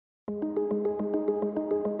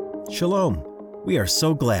Shalom. We are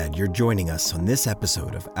so glad you're joining us on this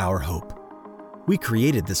episode of Our Hope. We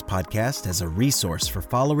created this podcast as a resource for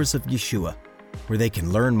followers of Yeshua, where they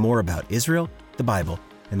can learn more about Israel, the Bible,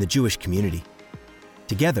 and the Jewish community.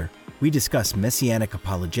 Together, we discuss messianic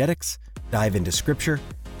apologetics, dive into scripture,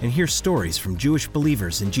 and hear stories from Jewish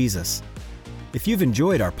believers in Jesus. If you've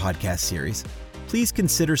enjoyed our podcast series, please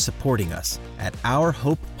consider supporting us at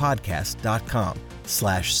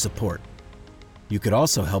ourhopepodcast.com/support. You could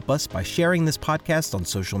also help us by sharing this podcast on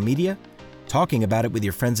social media, talking about it with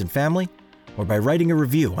your friends and family, or by writing a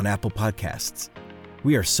review on Apple Podcasts.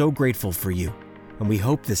 We are so grateful for you, and we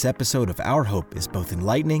hope this episode of Our Hope is both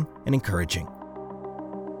enlightening and encouraging.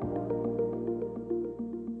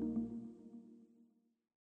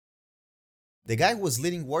 The guy who was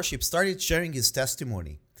leading worship started sharing his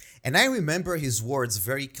testimony, and I remember his words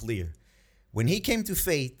very clear. When he came to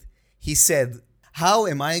faith, he said, "How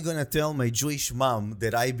am I going to tell my Jewish mom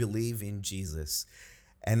that I believe in Jesus?"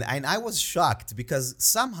 And I was shocked because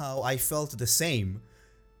somehow I felt the same.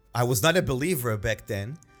 I was not a believer back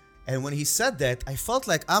then. And when he said that, I felt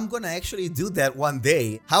like I'm going to actually do that one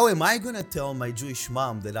day. How am I going to tell my Jewish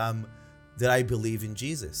mom that I believe in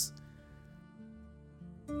Jesus?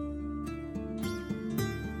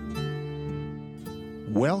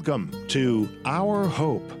 Welcome to Our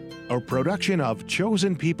Hope, a production of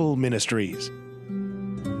Chosen People Ministries.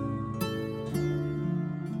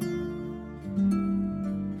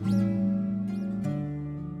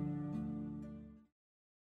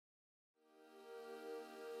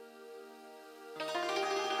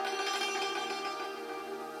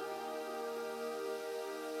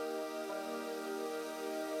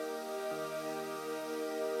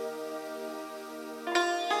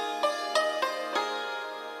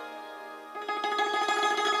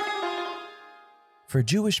 For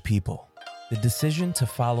Jewish people, the decision to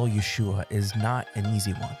follow Yeshua is not an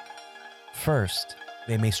easy one. First,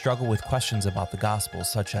 they may struggle with questions about the gospel,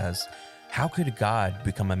 such as, how could God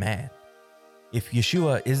become a man? If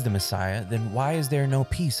Yeshua is the Messiah, then why is there no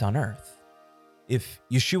peace on earth? If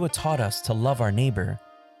Yeshua taught us to love our neighbor,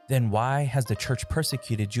 then why has the church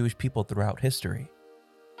persecuted Jewish people throughout history?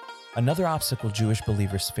 Another obstacle Jewish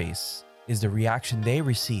believers face is the reaction they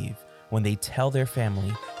receive when they tell their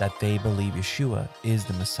family that they believe Yeshua is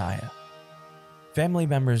the Messiah. Family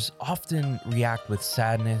members often react with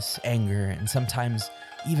sadness, anger, and sometimes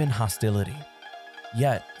even hostility.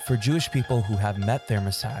 Yet, for Jewish people who have met their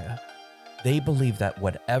Messiah, they believe that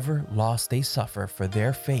whatever loss they suffer for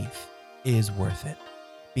their faith is worth it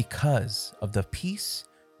because of the peace,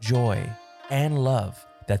 joy, and love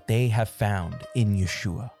that they have found in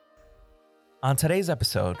Yeshua. On today's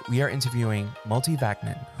episode, we are interviewing Moti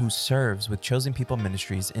Vaknin, who serves with Chosen People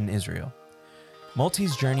Ministries in Israel.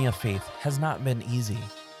 Moti's journey of faith has not been easy,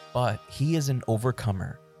 but he is an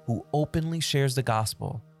overcomer who openly shares the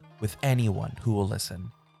gospel with anyone who will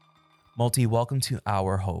listen. Moti, welcome to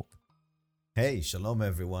Our Hope. Hey, shalom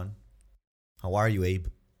everyone. How are you, Abe?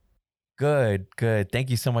 Good.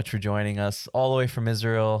 Thank you so much for joining us all the way from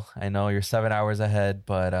Israel. I know you're 7 hours ahead,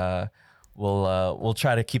 but we'll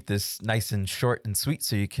try to keep this nice and short and sweet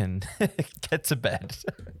so you can get to bed.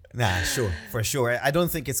 Nah, sure, for sure. I don't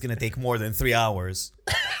think it's going to take more than 3 hours.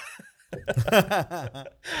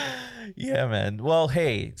 Yeah, man. Well,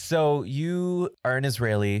 hey, so you are an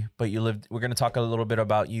Israeli, but we're going to talk a little bit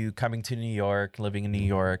about you coming to New York, living in New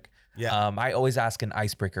York. Yeah. I always ask an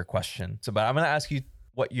icebreaker question. But I'm going to ask you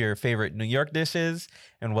what your favorite New York dish is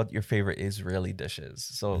and what your favorite Israeli dish is.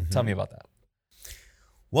 So tell me about that.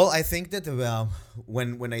 Well, I think that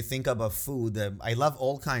when I think about food, I love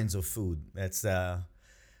all kinds of food.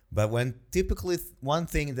 But when typically one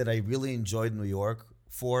thing that I really enjoyed New York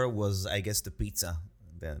for was, I guess, the pizza.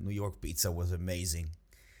 The New York pizza was amazing.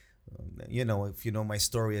 If you know my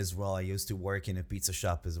story as well, I used to work in a pizza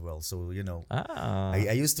shop as well. So,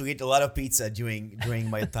 I used to eat a lot of pizza during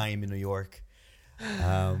my time in New York.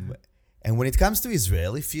 And when it comes to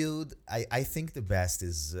Israeli food, I think the best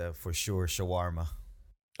is for sure shawarma.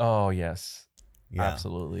 Oh, yes. Yeah.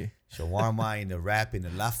 Absolutely. Shawarma in a wrap, in a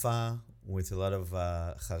lafa, with a lot of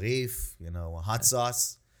harif, hot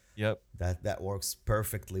sauce. Yep. That works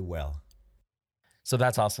perfectly well. So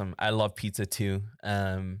that's awesome. I love pizza too.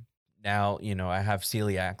 Now, I have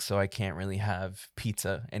celiac, so I can't really have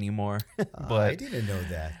pizza anymore. But I didn't know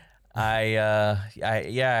that.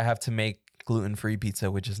 I have to make gluten-free pizza,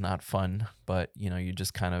 which is not fun. But, you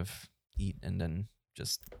just kind of eat and then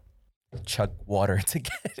just chug water to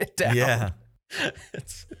get it down. Yeah.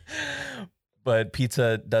 But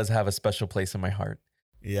pizza does have a special place in my heart.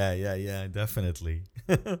 Yeah, definitely.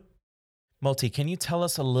 Moti, can you tell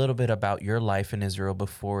us a little bit about your life in Israel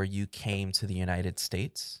before you came to the United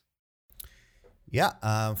States?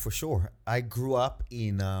 Yeah, for sure. I grew up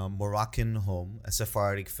in a Moroccan home, a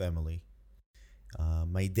Sephardic family.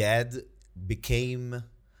 My dad became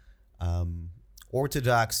um,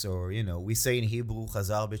 Orthodox, or we say in Hebrew,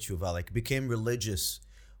 Chazar b'tshuva, like became religious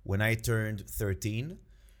when I turned 13.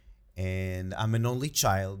 And I'm an only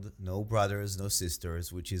child, no brothers, no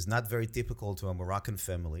sisters, which is not very typical to a Moroccan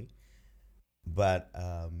family. But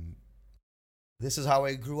this is how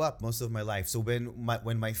I grew up most of my life. So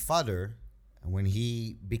when my father, when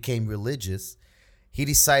he became religious, he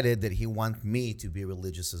decided that he wanted me to be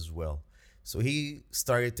religious as well. So he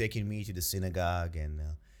started taking me to the synagogue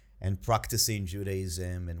and practicing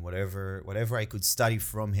Judaism and whatever I could study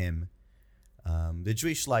from him, the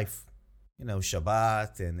Jewish life,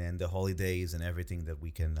 Shabbat and then the holidays and everything that we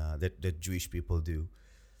can that Jewish people do.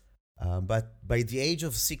 But by the age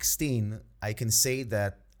of 16, I can say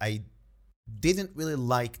that I didn't really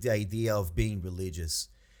like the idea of being religious.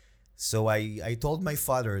 So I told my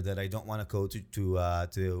father that I don't want to go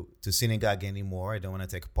to synagogue anymore. I don't want to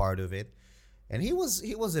take part of it. And he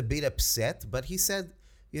was a bit upset, but he said,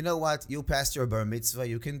 "You know what? You passed your bar mitzvah.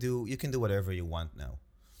 You can do whatever you want now."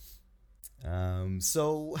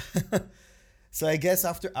 So so I guess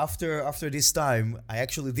after this time, I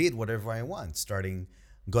actually did whatever I want, starting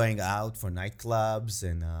going out for nightclubs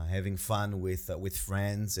and having fun with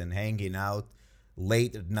friends and hanging out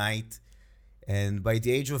late at night. And by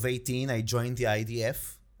the age of 18, I joined the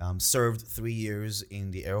IDF, served 3 years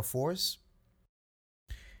in the Air Force.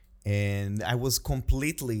 And I was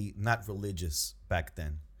completely not religious back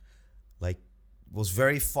then. Like, was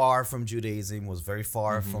very far from Judaism, was very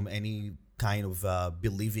far from any kind of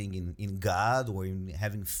believing in God or in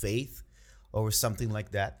having faith or something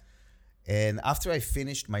like that. And after I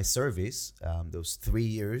finished my service, those 3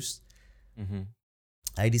 years,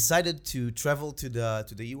 I decided to travel to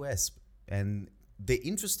the US. And the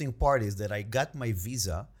interesting part is that I got my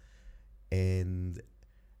visa, and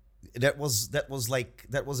that was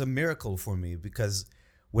a miracle for me, because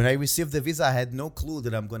when I received the visa, I had no clue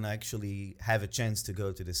that I'm going to actually have a chance to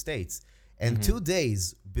go to the States. And 2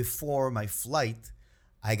 days before my flight,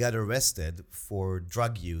 I got arrested for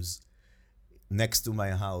drug use next to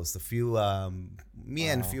my house. Me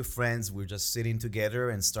and a few friends were just sitting together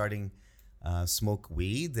and starting smoke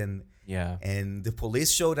weed, and the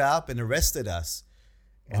police showed up and arrested us.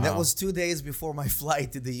 And that was 2 days before my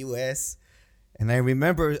flight to the US. And I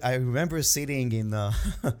remember sitting in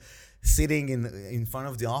front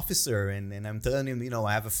of the officer, and I'm telling him,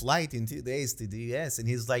 I have a flight in 2 days to the US, and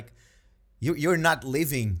he's like, "You're not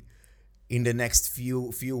leaving in the next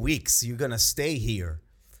few weeks. You're gonna stay here."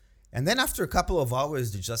 And then after a couple of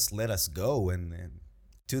hours, they just let us go. And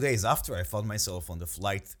 2 days after, I found myself on the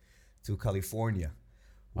flight to California,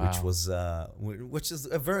 which is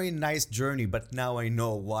a very nice journey. But now I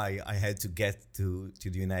know why I had to get to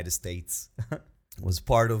the United States. was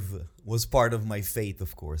part of my fate,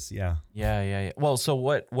 of course. Yeah. Yeah. Well, so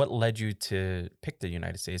what led you to pick the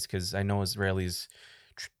United States? Because I know Israelis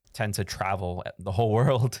tend to travel the whole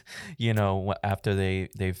world, after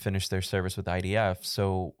they finish their service with IDF.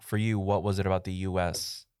 So for you, what was it about the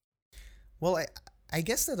U.S.? Well, I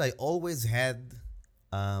guess that I always had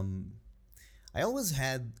an,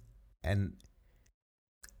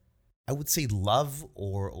 I would say, love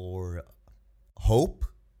or hope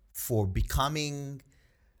for becoming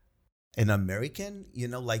an American,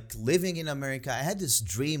 like living in America. I had this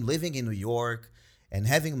dream living in New York and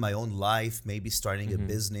having my own life, maybe starting a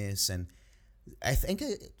business. And I think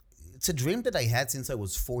it's a dream that I had since I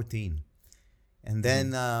was 14. And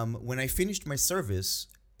then when I finished my service,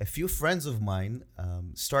 a few friends of mine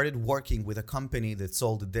started working with a company that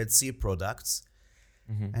sold the Dead Sea products.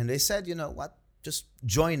 And they said, "You know what, just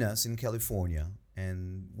join us in California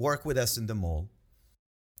and work with us in the mall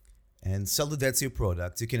and sell the Dead Sea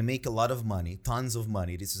products. You can make a lot of money, tons of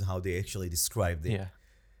money." This is how they actually described it. Yeah.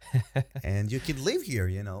 And you can live here,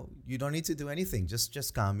 you don't need to do anything.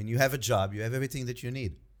 Just come, and you have a job, you have everything that you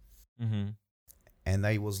need. And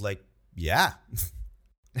I was like, yeah,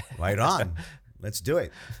 right on. Let's do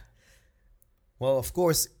it. Well, of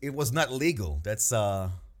course, it was not legal.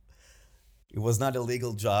 It was not a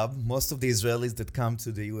legal job. Most of the Israelis that come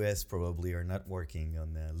to the US probably are not working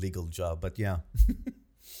on a legal job, but yeah.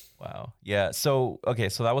 Wow. Yeah. So, okay.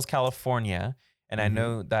 So that was California. And I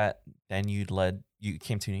know that then you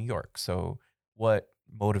came to New York. So what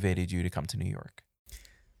motivated you to come to New York?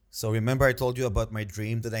 So remember I told you about my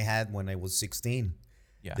dream that I had when I was 16?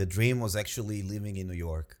 Yeah. The dream was actually living in New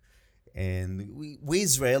York. And we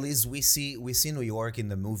Israelis, we see New York in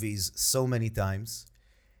the movies so many times.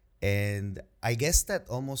 And I guess that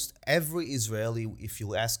almost every Israeli, if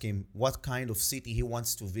you ask him what kind of city he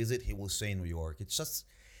wants to visit, he will say New York. It's just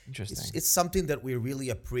Interesting. it's something that we really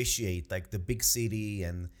appreciate, like the big city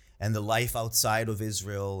and the life outside of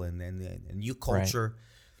Israel and new culture.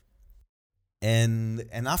 And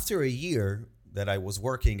after a year that I was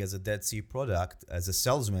working as a Dead Sea product as a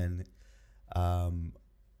salesman,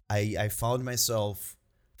 I found myself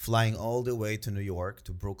flying all the way to New York,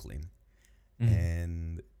 to Brooklyn,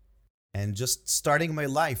 and just starting my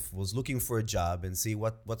life, was looking for a job and see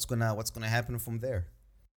what's gonna happen from there.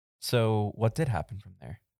 So what did happen from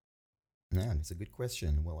there? Yeah, it's a good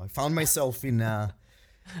question. Well, I found myself in a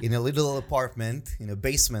little apartment, in a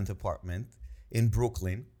basement apartment in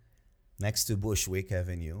Brooklyn, next to Bushwick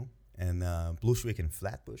Avenue and Bushwick and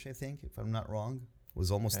Flatbush, I think, if I'm not wrong. It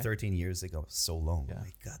was almost 13 years ago. So long. Yeah. Oh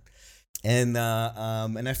my God.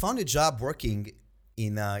 And I found a job working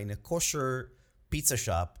in a kosher pizza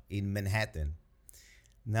shop in Manhattan.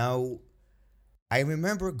 Now, I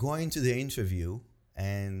remember going to the interview,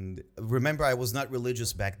 and remember, I was not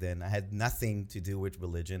religious back then. I had nothing to do with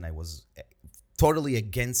religion. I was totally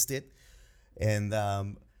against it. And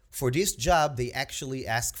for this job, they actually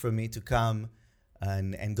asked for me to come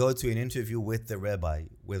and go to an interview with a rabbi.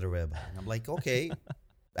 And I'm like, okay.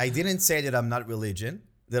 I didn't say that I'm not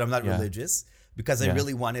religious, because I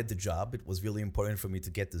really wanted the job. It was really important for me to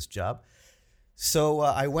get this job. So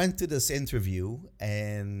I went to this interview,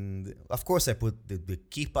 and of course I put the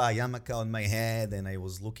kippah, yarmulke on my head, and I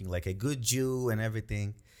was looking like a good Jew and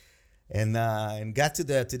everything. And got to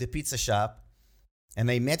the pizza shop, and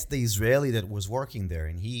I met the Israeli that was working there,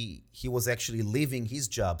 and he was actually leaving his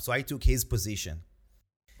job, so I took his position.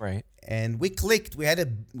 Right. And we clicked. We had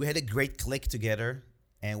a great click together,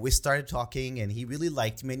 and we started talking, and he really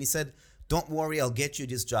liked me, and he said, "Don't worry, I'll get you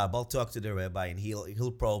this job. I'll talk to the rabbi, and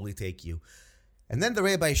he'll probably take you." And then the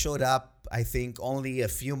rabbi showed up, I think, only a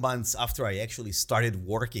few months after I actually started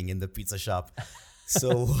working in the pizza shop.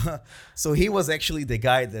 So he was actually the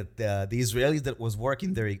guy that the Israeli that was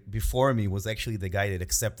working there before me was actually the guy that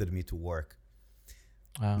accepted me to work.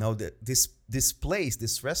 Wow. Now, this place,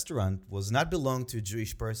 this restaurant, was not belong to a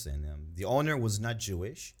Jewish person. The owner was not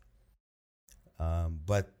Jewish,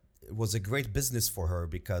 but it was a great business for her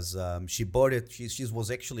because she bought it. She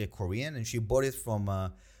was actually a Korean, and she bought it from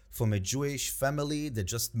a Jewish family that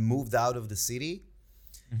just moved out of the city.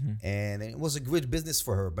 And it was a good business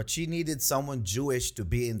for her, but she needed someone Jewish to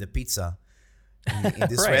be in the pizza in this Right,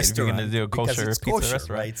 if you're restaurant, gonna do a because kosher it's pizza kosher,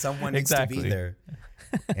 restaurant. right? Someone needs to be Exactly. there,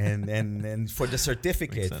 and for the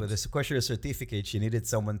certificate, Makes for the sense. kosher certificate, she needed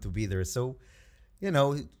someone to be there. So,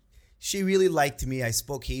 she really liked me. I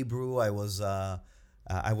spoke Hebrew. I was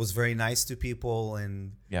very nice to people,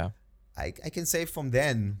 and Yeah. I can say from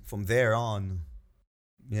there on,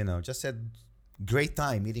 just had great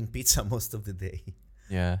time eating pizza most of the day.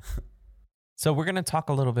 Yeah. So we're going to talk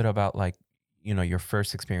a little bit about your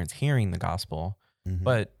first experience hearing the gospel. Mhm.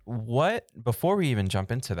 But before we even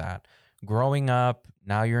jump into that, growing up,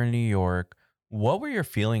 now you're in New York, what were your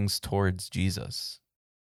feelings towards Jesus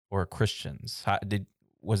or Christians?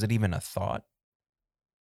 Was it even a thought?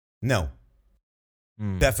 No,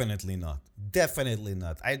 Hmm. definitely not. Definitely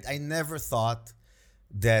not. I never thought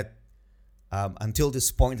that until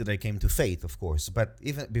this point that I came to faith, of course. But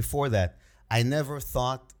even before that, I never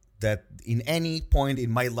thought that in any point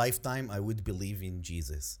in my lifetime I would believe in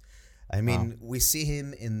Jesus. I mean, we see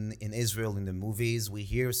him in Israel in the movies. We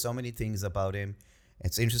hear so many things about him.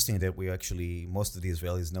 It's interesting that most of the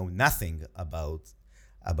Israelis know nothing about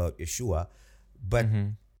Yeshua, but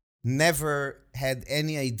never had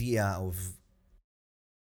any idea of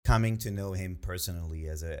coming to know him personally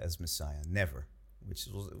as Messiah. Never, which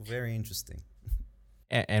was very interesting.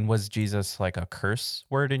 And was Jesus like a curse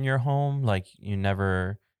word in your home? Like you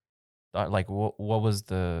never thought, like what was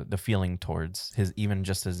the feeling towards even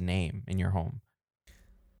just his name in your home?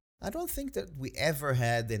 I don't think that we ever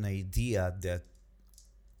had an idea that,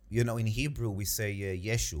 in Hebrew we say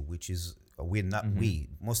Yeshu, which is we're not we.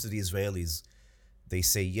 Most of the Israelis, they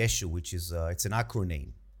say Yeshu, which is it's an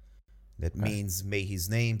acronym that means may his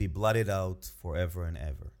name be blotted out forever and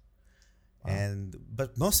ever. Wow.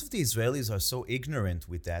 But most of the Israelis are so ignorant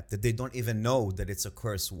with that they don't even know that it's a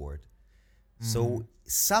curse word. So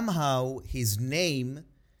somehow his name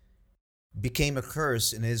became a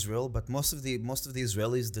curse in Israel, but most of the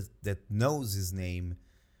Israelis that knows his name,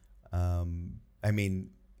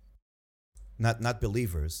 not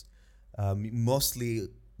believers,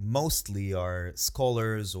 mostly are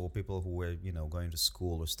scholars or people who were going to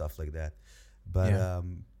school or stuff like that. But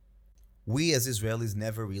we as Israelis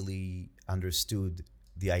never really understood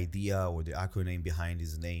the idea or the acronym behind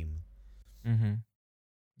his name.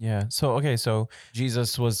 Yeah. So, okay. So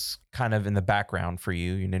Jesus was kind of in the background for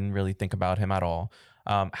you. You didn't really think about him at all.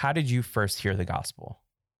 How did you first hear the gospel?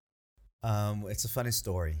 It's a funny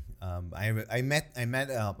story. I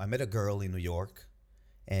met a girl in New York,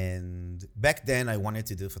 and back then I wanted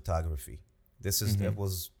to do photography.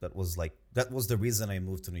 That was the reason I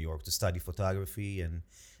moved to New York, to study photography and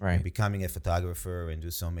Right. becoming a photographer and do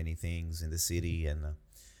so many things in the city. And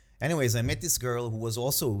anyways, I met this girl who was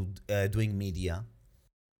also doing media,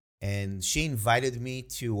 and she invited me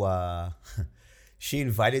to she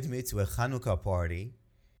invited me to a Hanukkah party.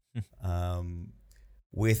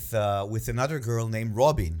 With another girl named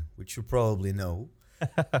Robin, which you probably know.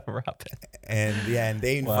 Robin. And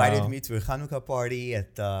they invited Wow. me to a Hanukkah party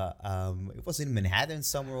at it was in Manhattan,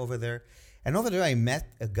 somewhere over there. And over there I met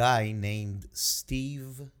a guy named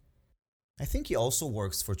Steve. I think he also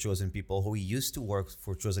works for Chosen People, who he used to work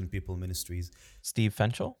for Chosen People Ministries. Steve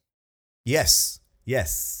Fenchel? Yes. Yeah,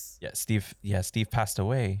 Steve. Yeah, Steve passed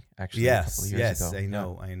away actually a couple of years Yes, ago. I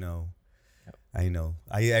know. I know.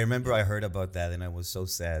 I remember I heard about that and I was so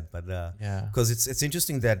sad. But Yeah. because it's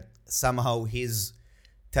interesting that somehow his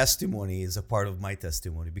testimony is a part of my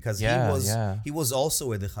testimony, because he was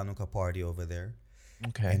also at the Hanukkah party over there,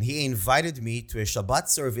 Okay. and he invited me to a Shabbat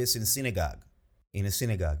service in a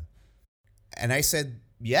synagogue, and I said,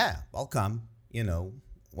 yeah, I'll come.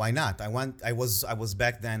 Why not? I was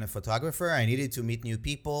back then a photographer. I needed to meet new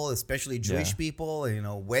people, especially Jewish people.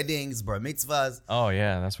 Weddings, bar mitzvahs. Oh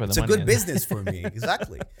yeah, that's where the It's a money good is. business for me.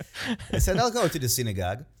 Exactly. I said, I'll go to the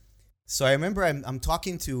synagogue. So I remember I'm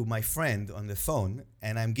talking to my friend on the phone,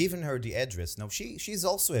 and I'm giving her the address. Now, she's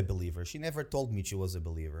also a believer. She never told me she was a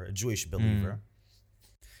believer, a Jewish believer.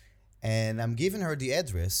 And I'm giving her the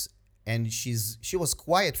address, and she was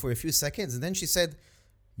quiet for a few seconds, and then she said,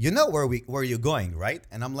 "You know where you're going, right?"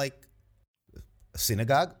 And I'm like, "A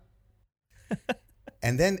synagogue?"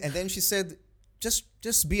 and then she said,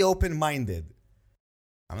 "Just be open-minded."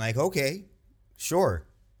 I'm like, "Okay, sure."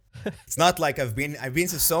 It's not like I've been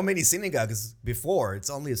to so many synagogues before. It's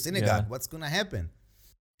only a synagogue. Yeah. What's gonna happen?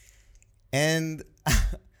 And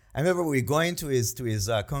I remember we going to his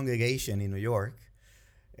congregation in New York,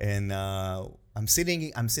 and I'm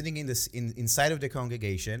sitting inside of the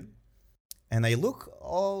congregation, and I look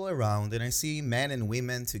all around, and I see men and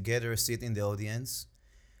women together sit in the audience,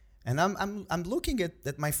 and I'm looking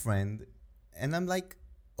at my friend, and I'm like,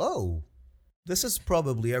 oh. This is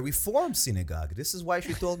probably a Reform synagogue. This is why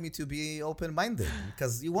she told me to be open-minded,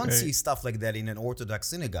 because you won't see stuff like that in an Orthodox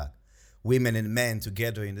synagogue. Women and men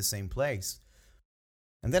together in the same place.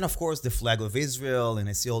 And then, of course, the flag of Israel, and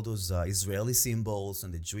I see all those Israeli symbols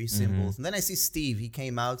and the Jewish symbols. And then I see Steve. He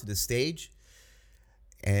came out to the stage,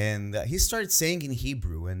 and he started saying in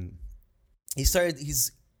Hebrew, and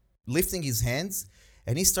he's lifting his hands,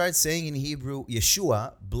 and he started saying in Hebrew,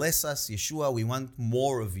 Yeshua, bless us, Yeshua, we want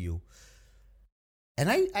more of you. And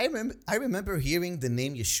I remember hearing the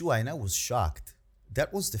name Yeshua, and I was shocked.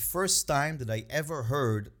 That was the first time that I ever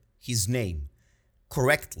heard his name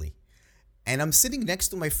correctly. And I'm sitting next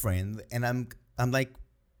to my friend, and I'm like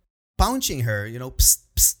punching her, psst,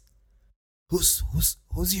 psst.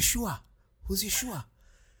 Who's Yeshua? Who's Yeshua?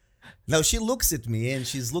 Now she looks at me, and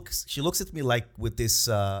she looks at me like with this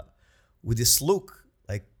look,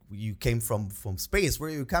 like you came from space. Where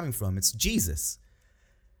are you coming from? It's Jesus.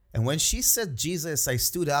 And when she said Jesus, I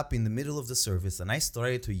stood up in the middle of the service and I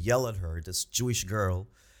started to yell at her, this Jewish girl.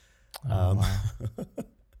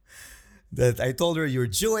 That I told her, you're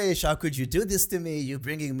Jewish. How could you do this to me? You're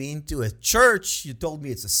bringing me into a church. You told me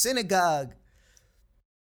it's a synagogue.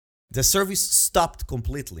 The service stopped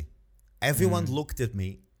completely. Everyone looked at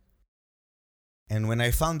me. And when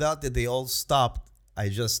I found out that they all stopped, I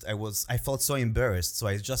felt so embarrassed. So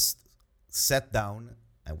I just sat down.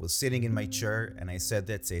 I was sitting in my chair, and I said,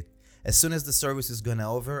 that's it. As soon as the service is gonna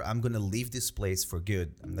over, I'm gonna leave this place for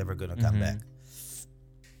good. I'm never gonna come back.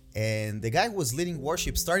 And the guy who was leading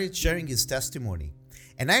worship started sharing his testimony.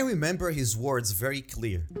 And I remember his words very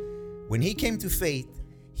clear. When he came to faith,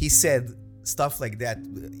 he said stuff like that.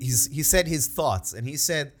 He said his thoughts, and he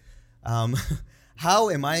said, how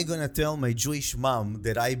am I gonna tell my Jewish mom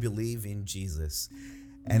that I believe in Jesus?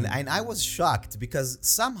 And I was shocked, because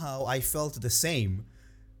somehow I felt the same.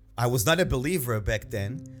 I was not a believer back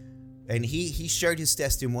then, and he shared his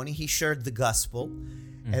testimony. He shared the gospel,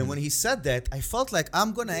 and when he said that, I felt like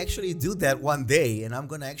I'm gonna actually do that one day, and I'm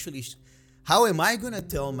gonna actually. How am I gonna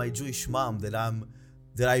tell my Jewish mom that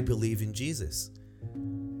I believe in Jesus?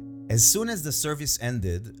 As soon as the service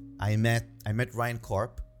ended, I met Ryan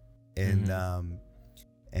Karp, and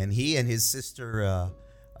he and his sister.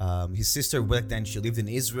 His sister back then, she lived in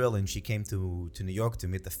Israel, and she came to New York to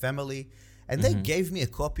meet the family. And they gave me a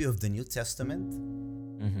copy of the New Testament.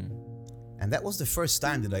 And that was the first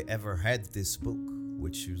time that I ever had this book,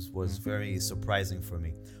 which was very surprising for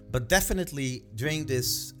me. But definitely during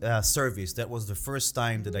this service, that was the first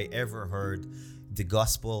time that I ever heard the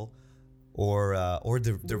gospel or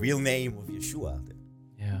the real name of Yeshua.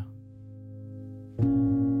 Yeah.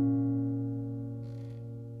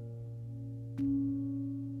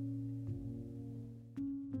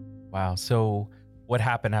 Wow. So what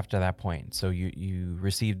happened after that point? So you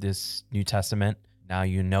received this New Testament. Now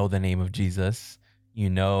you know the name of Jesus. You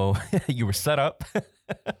know you were set up.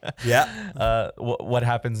 Yeah. What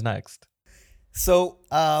happens next? So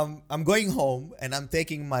I'm going home and I'm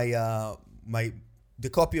taking the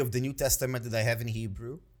copy of the New Testament that I have in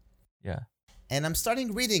Hebrew. Yeah. And I'm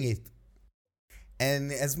starting reading it.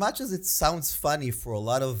 And as much as it sounds funny for a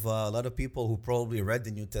lot of people who probably read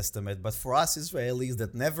the New Testament, but for us Israelis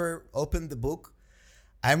that never opened the book,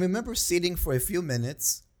 I remember sitting for a few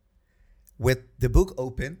minutes with the book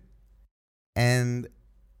open, and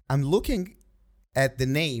I'm looking at the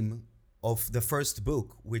name of the first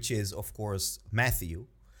book, which is, of course, Matthew.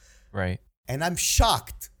 Right. And I'm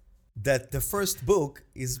shocked that the first book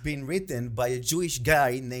is being written by a Jewish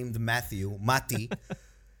guy named Mati.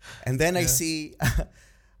 And then I see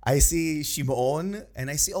Shimon, and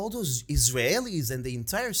I see all those Israelis, and the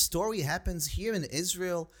entire story happens here in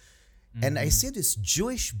Israel. And I see this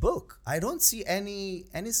Jewish book. I don't see any.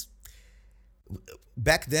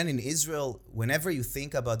 Back then in Israel, whenever you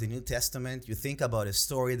think about the New Testament, you think about a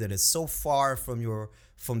story that is so far from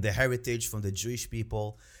the heritage, from the Jewish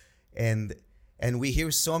people, and we hear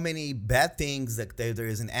so many bad things, that there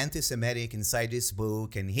is an anti-Semitic inside this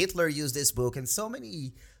book, and Hitler used this book, and so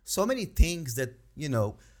many things that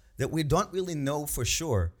that we don't really know for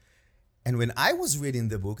sure. And when I was reading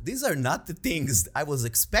the book, these are not the things I was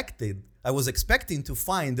expecting to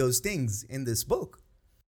find those things in this book.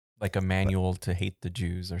 Like a manual to hate the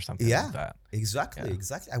Jews or something like that. Exactly.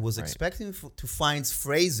 I was expecting to find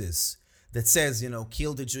phrases that says,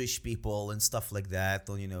 kill the Jewish people and stuff like that,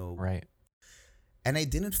 or Right. And I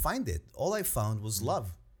didn't find it. All I found was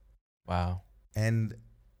love. Wow. And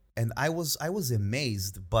I was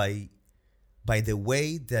amazed by the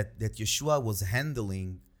way that Yeshua was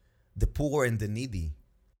handling the poor and the needy,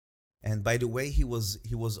 and by the way he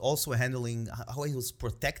was also handling how he was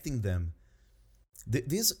protecting them.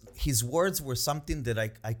 His words were something that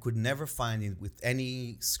I could never find with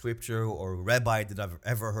any scripture or rabbi that I've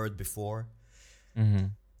ever heard before.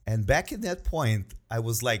 And back at that point, I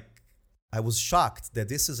was shocked that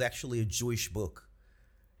this is actually a Jewish book.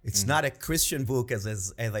 It's not a Christian book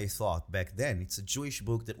as I thought back then. It's a Jewish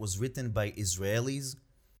book that was written by Israelis,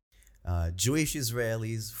 Jewish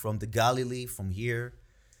Israelis from the Galilee, from here.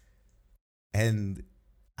 And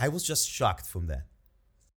I was just shocked from that.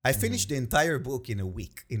 I finished the entire book in a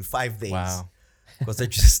week, in 5 days. Wow.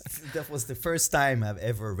 Because that was the first time I've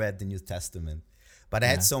ever read the New Testament. But I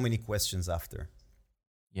had so many questions after.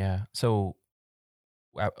 Yeah. So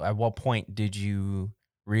at what point did you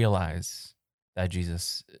realize that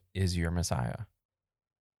Jesus is your Messiah?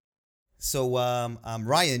 So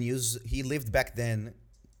Ryan he lived back then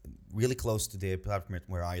really close to the apartment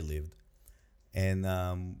where I lived. And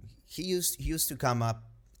he used to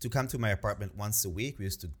come to my apartment once a week. We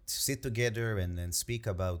used to sit together and then speak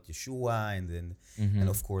about Yeshua and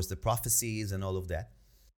of course the prophecies and all of that.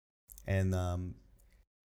 And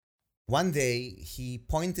one day he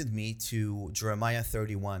pointed me to Jeremiah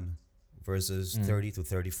 31 verses 30 to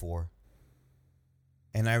 34.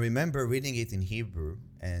 And I remember reading it in Hebrew,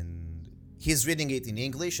 and he's reading it in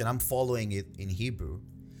English and I'm following it in Hebrew.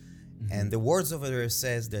 And the words over there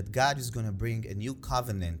says that God is going to bring a new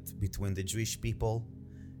covenant between the Jewish people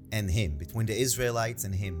and him, between the Israelites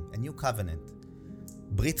and him, a new covenant,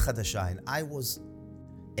 Brit Chadasha. And I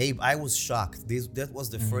was shocked. That was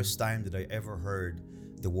the first time that I ever heard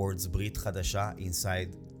the words Brit Chadasha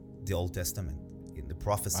inside the Old Testament, in the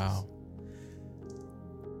prophecies. Wow.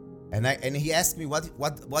 And he asked me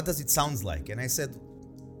what does it sound like, and I said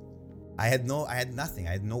I had nothing.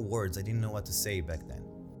 I had no words. I didn't know what to say back then.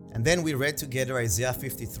 And then we read together Isaiah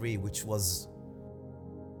 53, which was,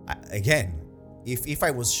 again, if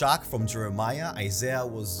I was shocked from Jeremiah, Isaiah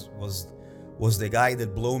was the guy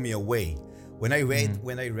that blew me away. When I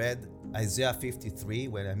read Isaiah 53,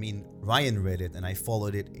 Ryan read it and I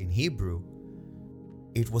followed it in Hebrew,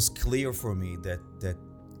 it was clear for me that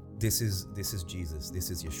this is Jesus, this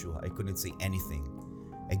is Yeshua. I couldn't say anything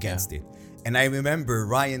against it. And I remember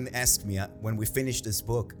Ryan asked me when we finished this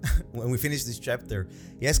book, when we finished this chapter,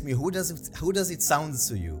 he asked me, who does it sound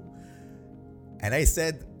to you? And I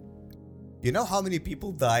said, you know how many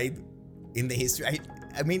people died in the history.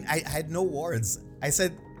 I mean, I had no words. I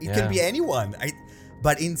said, it Yeah. can be anyone.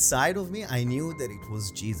 But inside of me, I knew that it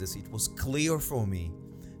was Jesus. It was clear for me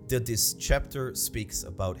that this chapter speaks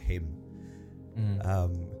about him.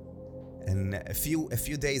 And a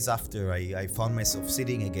few days after, I found myself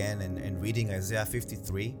sitting again and reading Isaiah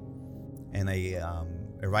 53, and I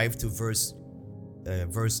arrived to verse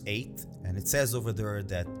 8, and it says over there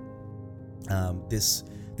that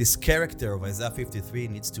this character of Isaiah 53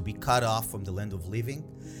 needs to be cut off from the land of living,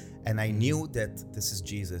 and I knew that this is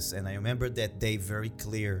Jesus. And I remember that day very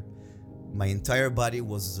clear. My entire body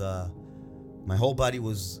was, my whole body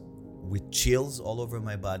was with chills all over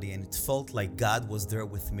my body, and it felt like God was there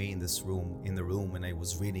with me in the room when I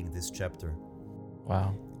was reading this chapter.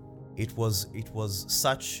 Wow. It was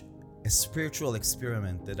such a spiritual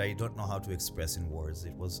experiment that I don't know how to express in words.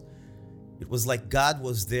 It was like God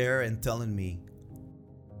was there and telling me,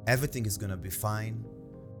 everything is gonna be fine.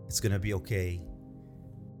 It's gonna be okay.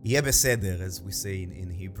 Yeh beseder, as we say in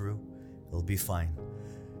Hebrew, it'll be fine.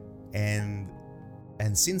 And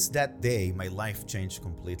since that day, my life changed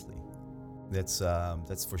completely. That's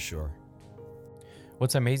for sure.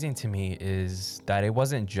 What's amazing to me is that it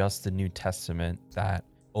wasn't just the New Testament that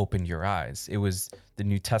opened your eyes. It was the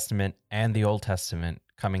New Testament and the Old Testament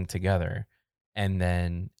coming together. And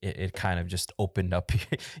then it kind of just opened up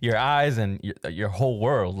your eyes and your whole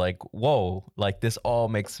world. Like, whoa, like this all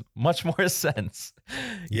makes much more sense,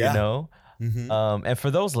 Yeah. you know? Mm-hmm. And for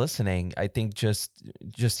those listening, I think just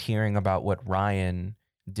hearing about what Ryan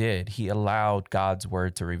did, he allowed God's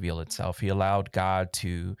word to reveal itself. He allowed God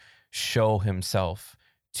to show himself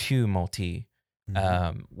to Moti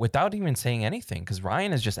without even saying anything, because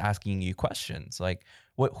Ryan is just asking you questions like,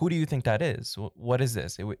 who do you think that is? What is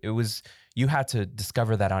this? It was, you had to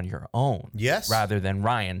discover that on your own. Yes. Rather than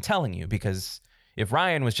Ryan telling you, because if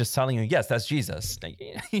Ryan was just telling you, yes, that's Jesus,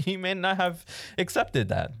 you may not have accepted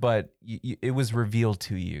that, but it was revealed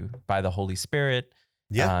to you by the Holy Spirit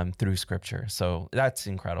through Scripture. So that's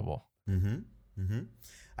incredible.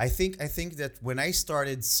 I think that when I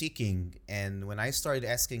started seeking and when I started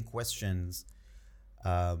asking questions,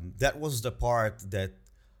 that was the part that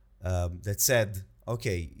said,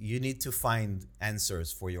 okay, you need to find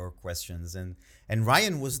answers for your questions. And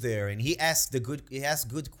Ryan was there, and he asked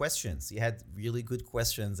good questions. He had really good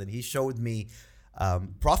questions, and he showed me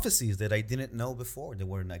prophecies that I didn't know before. That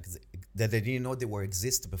I didn't know they were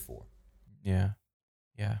exist before. Yeah.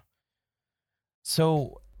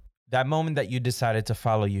 So that moment that you decided to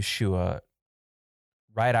follow Yeshua,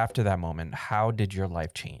 right after that moment, how did your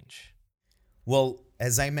life change? Well,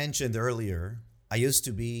 as I mentioned earlier, I used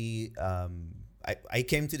to be, I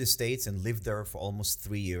came to the States and lived there for almost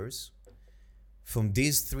 3 years. From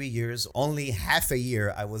these 3 years, only half a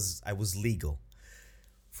year I was legal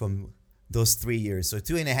from those 3 years. So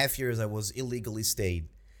 2.5 years I was illegally stayed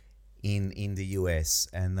in the US.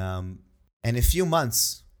 And a few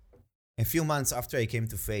months after I came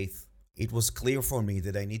to faith, it was clear for me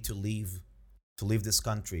that I need to leave this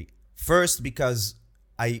country. First, because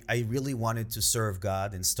I really wanted to serve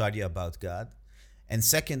God and study about God. And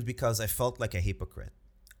second, because I felt like a hypocrite.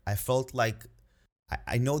 I felt like,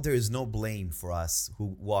 I know there is no blame for us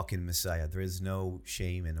who walk in Messiah. There is no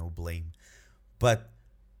shame and no blame. But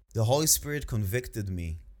the Holy Spirit convicted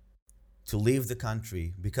me to leave the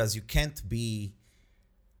country, because you can't be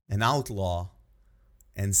an outlaw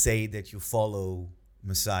and say that you follow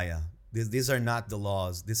Messiah. These are not the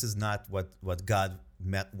laws. This is not what God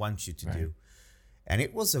wants you to do. And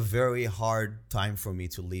it was a very hard time for me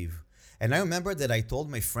to leave. And I remember that I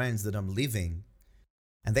told my friends that I'm leaving,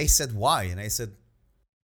 and they said, why? And I said,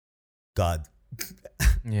 God.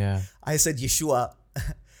 Yeah. I said, Yeshua.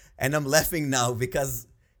 And I'm laughing now because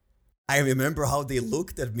I remember how they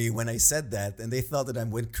looked at me when I said that, and they thought that I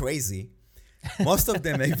went crazy. Most of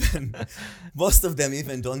them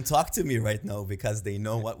even don't talk to me right now because they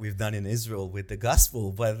know what we've done in Israel with the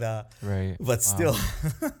gospel. But still,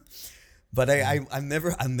 but I'll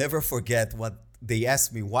never forget what they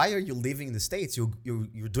asked me. Why are you leaving the States?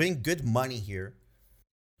 You're doing good money here.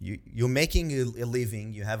 You're making a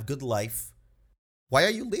living. You have good life. Why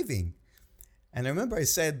are you leaving? And I remember I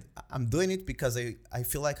said, I'm doing it because I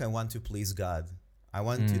feel like I want to please God. I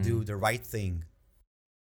want to do the right thing.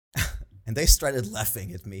 And they started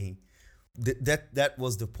laughing at me. That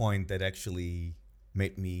was the point that actually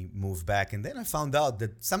made me move back. And then I found out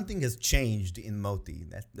that something has changed in Moti.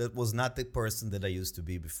 That was not the person that I used to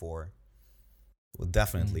be before. Well,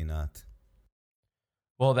 definitely not.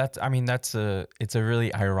 Well, it's a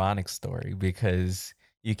really ironic story, because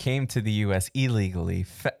You came to the U.S. illegally,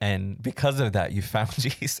 and because of that, you found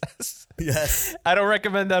Jesus. Yes. I don't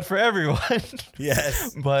recommend that for everyone.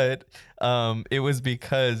 Yes. But it was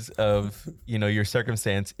because of, your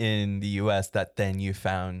circumstance in the U.S. that then you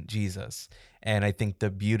found Jesus. And I think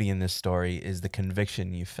the beauty in this story is the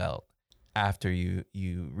conviction you felt after you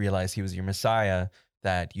realized he was your Messiah,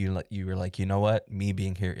 that you were like, you know what, me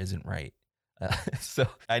being here isn't right. So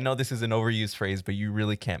I know this is an overused phrase, but you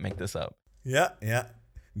really can't make this up. Yeah.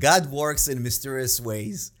 God works in mysterious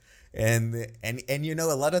ways. And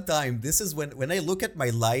a lot of time, this is when I look at my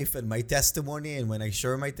life and my testimony, and when I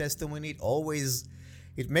share my testimony,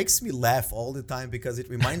 it makes me laugh all the time, because it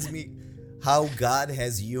reminds me how God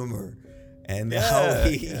has humor, and how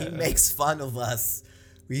he makes fun of us.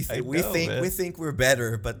 We think we're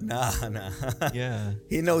better, but nah. Yeah.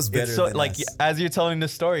 He knows better It's so, than like, us. as you're telling the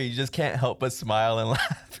story, you just can't help but smile and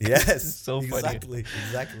laugh. Yes. It's so funny.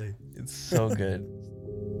 Exactly. It's so good.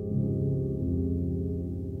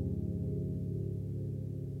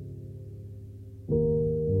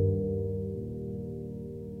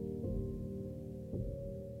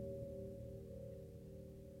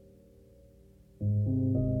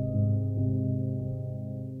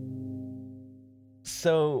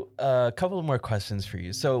 So a couple of more questions for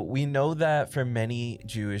you. So we know that for many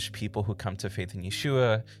Jewish people who come to faith in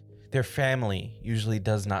Yeshua, their family usually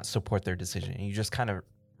does not support their decision. You just kind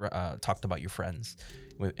of talked about your friends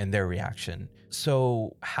and their reaction.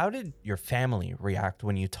 So how did your family react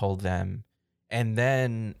when you told them? And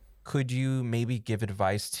then could you maybe give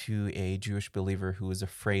advice to a Jewish believer who is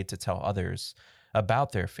afraid to tell others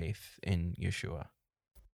about their faith in Yeshua?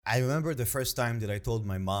 I remember the first time that I told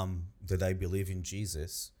my mom that I believe in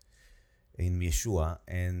Jesus, in Yeshua,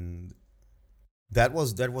 and that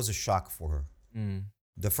was a shock for her. Mm.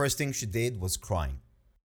 The first thing she did was crying.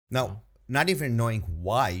 Now, not even knowing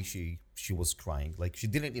why she was crying, like she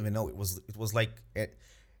didn't even know. It was like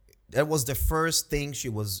that was the first thing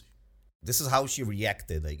this is how she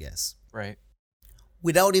reacted, I guess. Right.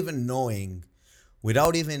 Without even knowing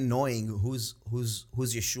who's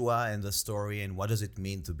Yeshua and the story and what does it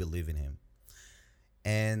mean to believe in him.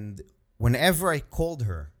 And whenever I called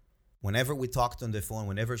her, whenever we talked on the phone,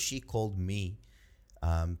 whenever she called me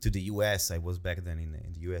to the US, I was back then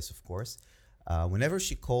in the US, of course. Whenever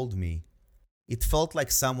she called me, it felt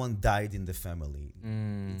like someone died in the family.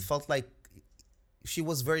 It felt like she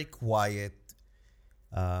was very quiet.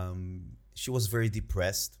 She was very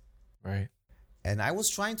depressed. Right. And I was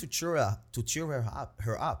trying to cheer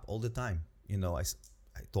her up all the time. I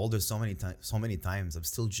told her so many times, I'm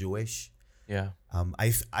still Jewish. Yeah.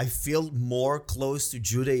 I feel more close to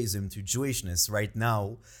Judaism, to Jewishness right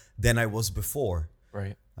now than I was before.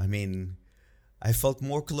 Right. I mean, I felt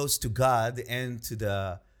more close to God and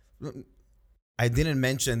to I didn't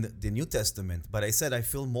mention the New Testament, but I said I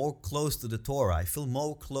feel more close to the Torah. I feel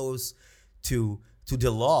more close to the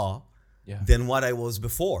law than what I was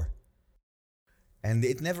before. And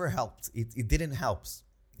it never helped. It didn't help.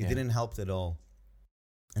 It didn't help at all.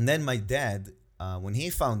 And then my dad, when he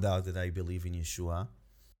found out that I believe in Yeshua,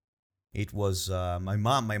 it was my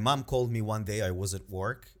mom. My mom called me one day. I was at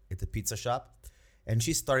work at the pizza shop, and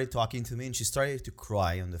she started talking to me, and she started to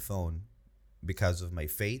cry on the phone because of my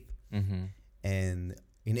faith. Mm-hmm. And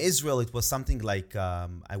in Israel, it was something like,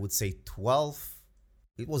 I would say 12.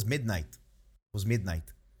 It was midnight.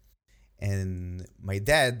 And my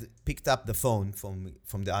dad picked up the phone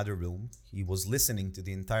from the other room. He was listening to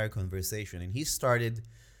the entire conversation. And he started,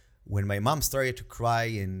 when my mom started to cry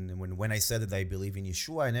and when I said that I believe in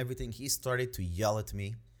Yeshua and everything, he started to yell at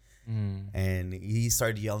me. And he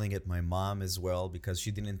started yelling at my mom as well because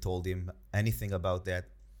she didn't told him anything about that.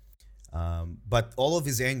 But all of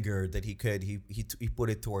his anger that he could, he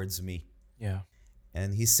put it towards me. Yeah.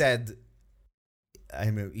 And he said,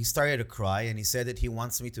 he started to cry, and he said that he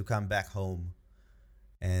wants me to come back home,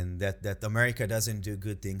 and that America doesn't do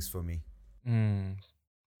good things for me.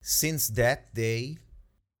 Since that day,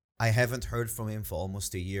 I haven't heard from him for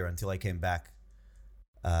almost a year until I came back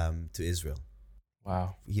to Israel.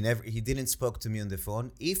 Wow. He didn't spoke to me on the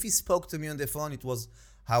phone. If he spoke to me on the phone, it was,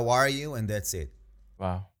 "How are you?" and that's it.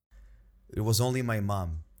 Wow. It was only my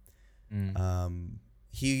mom.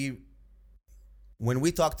 When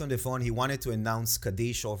we talked on the phone, he wanted to announce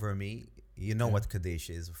Kaddish over me. You know what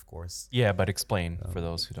Kaddish is, of course. Yeah, but explain for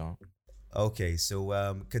those who don't. Okay, so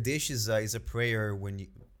Kaddish is a prayer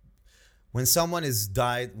when someone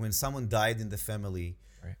died in the family.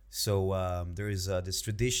 Right. So there is this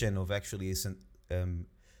tradition of actually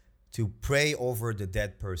to pray over the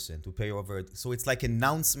dead person, to pray over. So it's like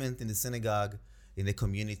announcement in the synagogue, in the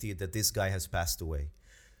community, that this guy has passed away.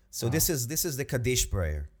 So this is the Kaddish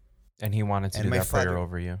prayer. And he wanted to And do my that prayer father-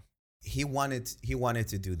 over you. He wanted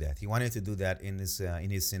to do that. He wanted to do that in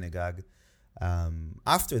his synagogue.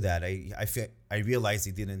 After that, I realized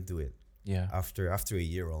he didn't do it. Yeah. After a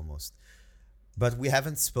year almost, but we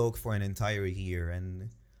haven't spoke for an entire year, and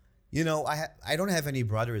I don't have any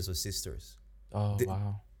brothers or sisters. Oh, The-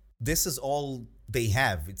 wow. This is all they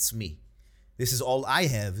have. It's me. This is all I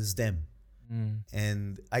have is them. Mm.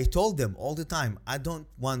 And I told them all the time, I don't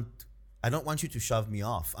want you to shove me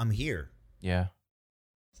off. I'm here. Yeah.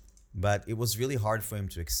 But it was really hard for him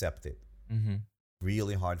to accept it. Mm-hmm.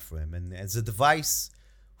 Really hard for him. And as a device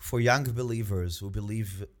for young believers who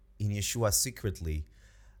believe in Yeshua secretly,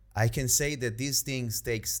 I can say that these things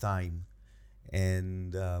takes time.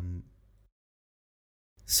 And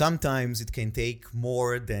sometimes it can take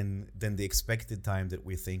more than the expected time that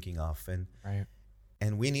we're thinking of. Right.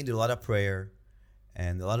 And we need a lot of prayer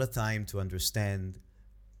and a lot of time to understand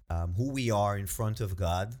who we are in front of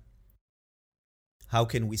God. How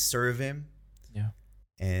can we serve Him? Yeah.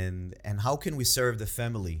 And how can we serve the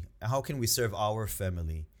family? How can we serve our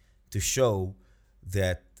family to show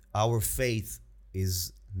that our faith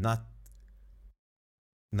is not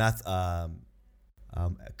a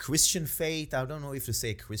Christian faith? I don't know if to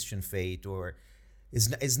say Christian faith, or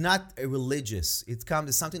is not a religious. It's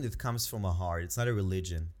something that comes from a heart. It's not a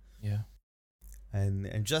religion. Yeah.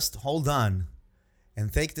 And just hold on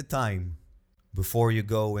and take the time before you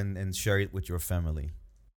go and share it with your family.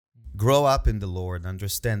 Grow up in the Lord,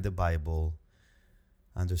 understand the Bible,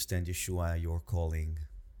 understand Yeshua, your calling.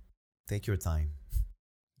 Take your time.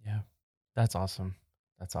 Yeah. That's awesome.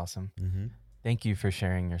 That's awesome. Mm-hmm. Thank you for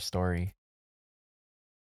sharing your story.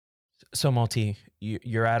 So, Moti,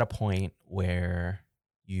 you're at a point where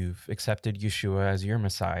you've accepted Yeshua as your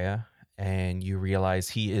Messiah, and you realize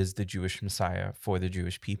he is the Jewish Messiah for the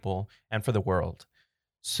Jewish people and for the world.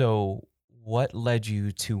 So what led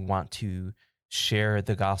you to want to share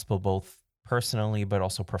the gospel both personally but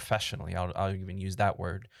also professionally? I'll even use that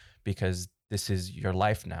word, because this is your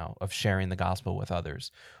life now of sharing the gospel with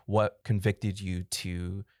others. What convicted you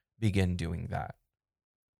to begin doing that?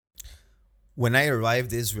 When I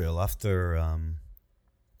arrived Israel after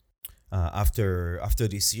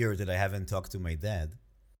this year that I haven't talked to my dad,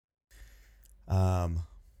 I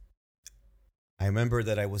remember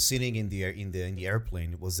that I was sitting in the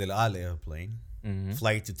airplane. It was El Al airplane,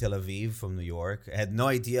 flight to Tel Aviv from New York. I had no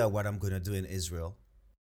idea what I'm going to do in Israel.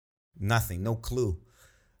 Nothing, no clue.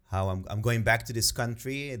 How I'm going back to this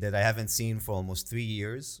country that I haven't seen for almost 3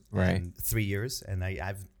 years. Right. 3 years. And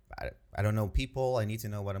I don't know people. I need to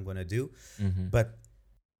know what I'm going to do. Mm-hmm. But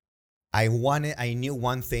I knew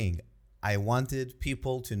one thing. I wanted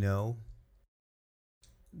people to know,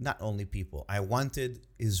 not only people, I wanted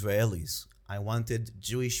Israelis. I wanted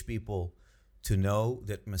Jewish people to know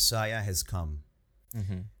that Messiah has come.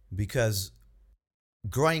 Mm-hmm. Because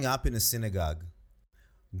growing up in a synagogue,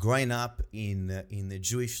 growing up in the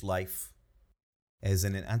Jewish life as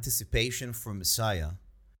an anticipation for Messiah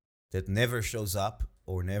that never shows up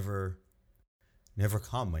or never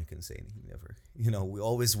come, I can say, never. We're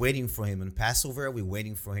always waiting for him. In Passover, we're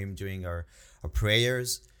waiting for him during our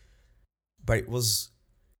prayers. But it was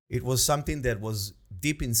something that was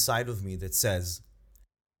deep inside of me that says,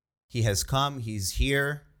 he has come, he's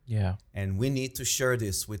here. Yeah. And we need to share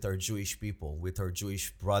this with our Jewish people, with our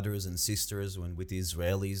Jewish brothers and sisters, and with the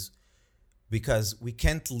Israelis, because we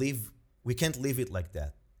can't live it like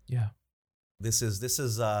that. Yeah. This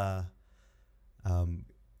is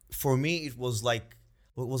for me, it was like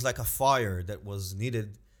a fire that was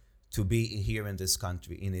needed to be here in this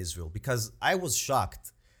country, in Israel, because I was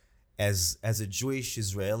shocked as a Jewish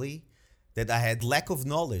Israeli that I had lack of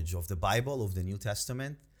knowledge of the Bible, of the New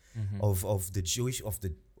Testament, of the Jewish, of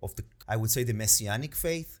the I would say the Messianic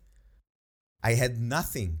faith. I had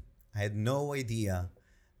nothing. I had no idea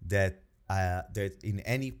that in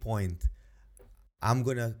any point I'm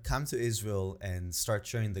gonna come to Israel and start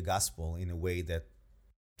sharing the gospel in a way that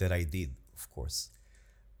I did, of course.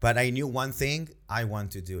 But I knew one thing: I want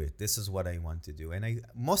to do it. This is what I want to do. And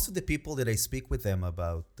most of the people that I speak with them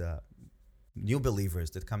about new believers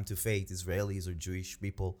that come to faith, Israelis or Jewish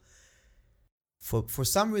people, for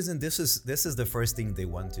some reason, this is the first thing they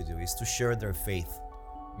want to do, is to share their faith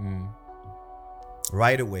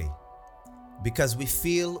right away, because we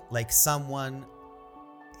feel like someone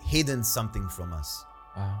hidden something from us.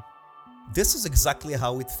 Wow. This is exactly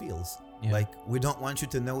how it feels. Yeah. Like, we don't want you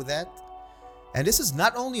to know that. And this is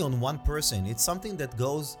not only on one person. It's something that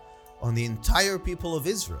goes on the entire people of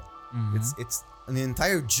Israel. It's on the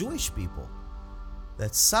entire Jewish people,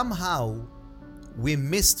 that somehow we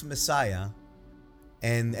missed Messiah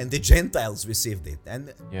and the Gentiles received it.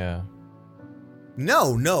 And Yeah.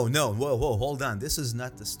 No. Whoa, hold on. This is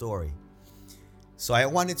not the story. So I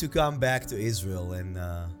wanted to come back to Israel and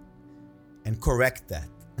correct that.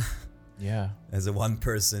 Yeah. As a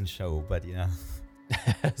one-person show, but yeah.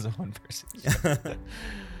 As a one person.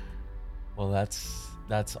 Well,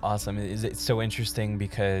 that's awesome. It's so interesting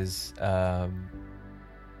because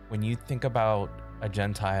when you think about a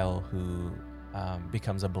Gentile who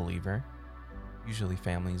becomes a believer, usually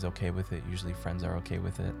family is okay with it, usually friends are okay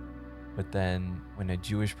with it. But then when a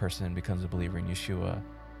Jewish person becomes a believer in Yeshua,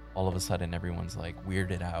 all of a sudden everyone's like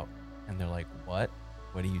weirded out and they're like, what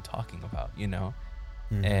are you talking about? You know?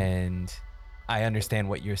 Mm-hmm. And I understand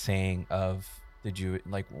what you're saying of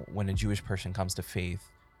like when a Jewish person comes to faith,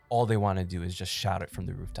 all they want to do is just shout it from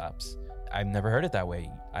the rooftops. I've never heard it that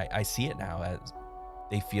way. I see it now as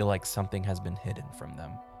they feel like something has been hidden from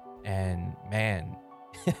them. And man,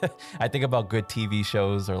 I think about good TV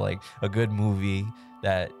shows or like a good movie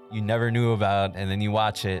that you never knew about, and then you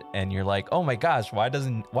watch it and you're like, oh my gosh, why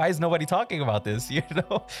is nobody talking about this? You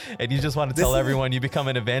know, and you just want to tell everyone you become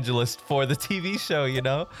an evangelist for the TV show, you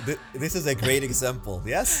know? This is a great example.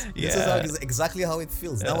 Yes. Yeah. This is exactly how it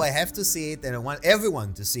feels. Yeah. Now I have to see it and I want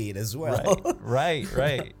everyone to see it as well. Right.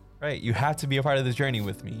 You have to be a part of the journey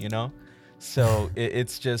with me, you know? So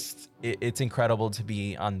it's incredible to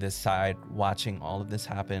be on this side watching all of this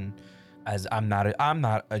happen, as I'm not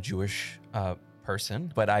a Jewish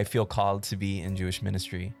person, but I feel called to be in Jewish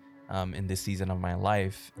ministry in this season of my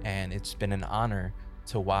life. And it's been an honor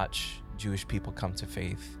to watch Jewish people come to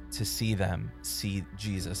faith, to see them see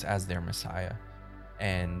Jesus as their Messiah,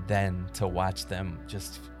 and then to watch them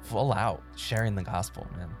just full out sharing the gospel,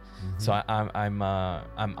 man. Mm-hmm. So I'm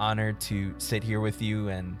honored to sit here with you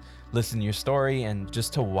and listen to your story and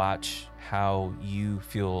just to watch how you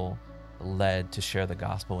feel led to share the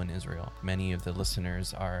gospel in Israel. Many of the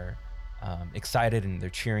listeners are excited and they're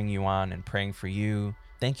cheering you on and praying for you.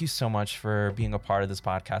 Thank you so much for being a part of this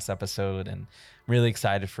podcast episode, and I'm really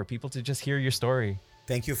excited for people to just hear your story.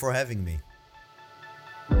 Thank you for having me.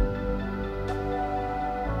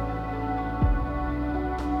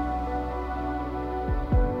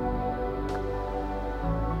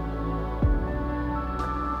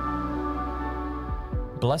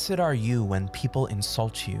 Blessed are you when people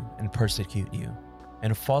insult you and persecute you,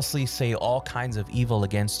 and falsely say all kinds of evil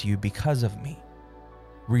against you because of me.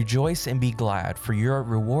 Rejoice and be glad, for your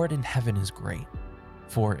reward in heaven is great.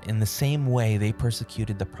 For in the same way they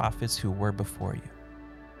persecuted the prophets who were before you.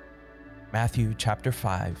 Matthew chapter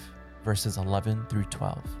 5, verses 11 through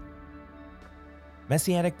 12.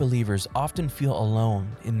 Messianic believers often feel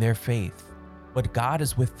alone in their faith, but God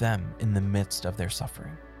is with them in the midst of their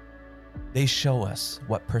suffering. They show us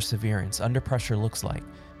what perseverance under pressure looks like,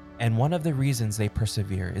 and one of the reasons they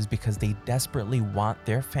persevere is because they desperately want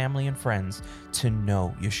their family and friends to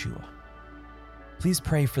know Yeshua. Please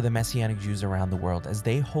pray for the Messianic Jews around the world as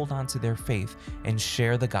they hold on to their faith and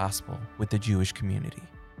share the gospel with the Jewish community.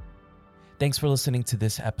 Thanks for listening to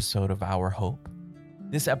this episode of Our Hope.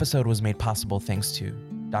 This episode was made possible thanks to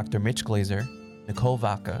Dr. Mitch Glazer, Nicole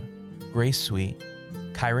Vaca, Grace Sweet,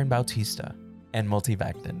 Kyron Bautista, and Multi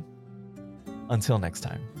Vagden. Until next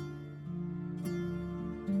time.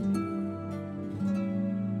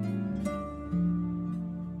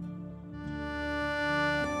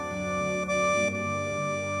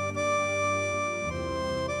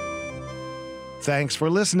 Thanks for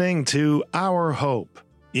listening to Our Hope.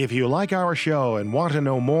 If you like our show and want to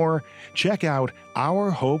know more, check out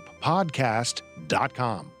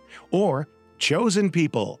ourhopepodcast.com or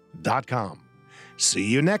chosenpeople.com. See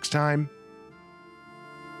you next time.